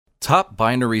Top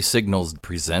Binary Signals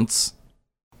presents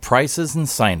Prices and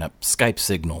Signup Skype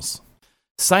Signals.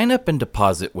 Sign up and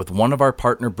deposit with one of our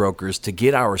partner brokers to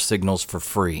get our signals for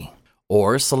free,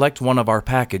 or select one of our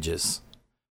packages.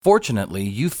 Fortunately,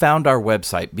 you found our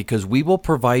website because we will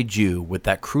provide you with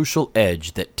that crucial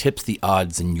edge that tips the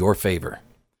odds in your favor.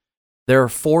 There are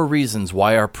 4 reasons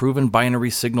why our proven binary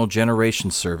signal generation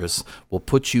service will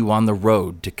put you on the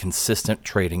road to consistent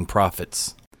trading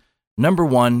profits. Number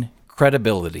 1,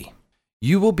 credibility.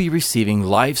 You will be receiving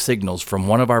live signals from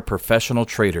one of our professional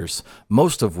traders,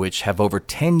 most of which have over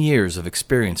 10 years of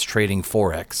experience trading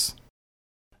Forex.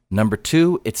 Number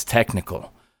 2, it's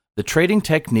technical. The trading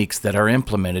techniques that are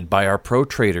implemented by our pro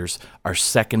traders are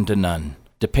second to none.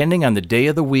 Depending on the day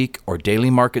of the week or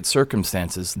daily market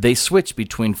circumstances, they switch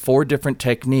between 4 different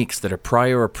techniques that are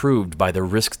prior approved by the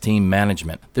risk team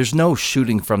management. There's no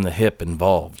shooting from the hip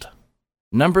involved.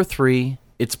 Number 3,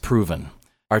 it's proven.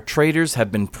 Our traders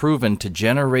have been proven to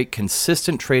generate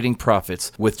consistent trading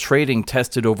profits with trading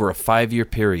tested over a 5-year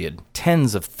period,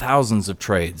 tens of thousands of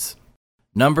trades.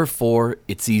 Number 4,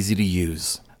 it's easy to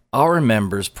use. Our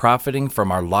members profiting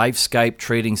from our live Skype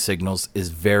trading signals is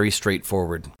very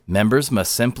straightforward. Members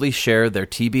must simply share their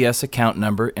TBS account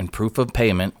number and proof of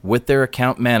payment with their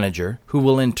account manager, who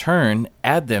will in turn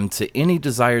add them to any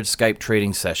desired Skype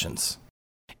trading sessions.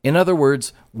 In other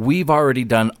words, we've already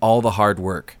done all the hard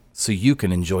work, so you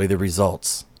can enjoy the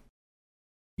results.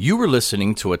 You were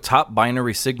listening to a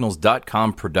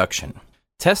TopBinarySignals.com production.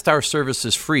 Test our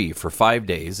services free for 5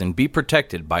 days and be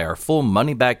protected by our full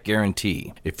money-back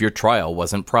guarantee if your trial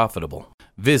wasn't profitable.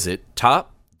 Visit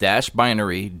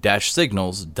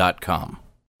top-binary-signals.com.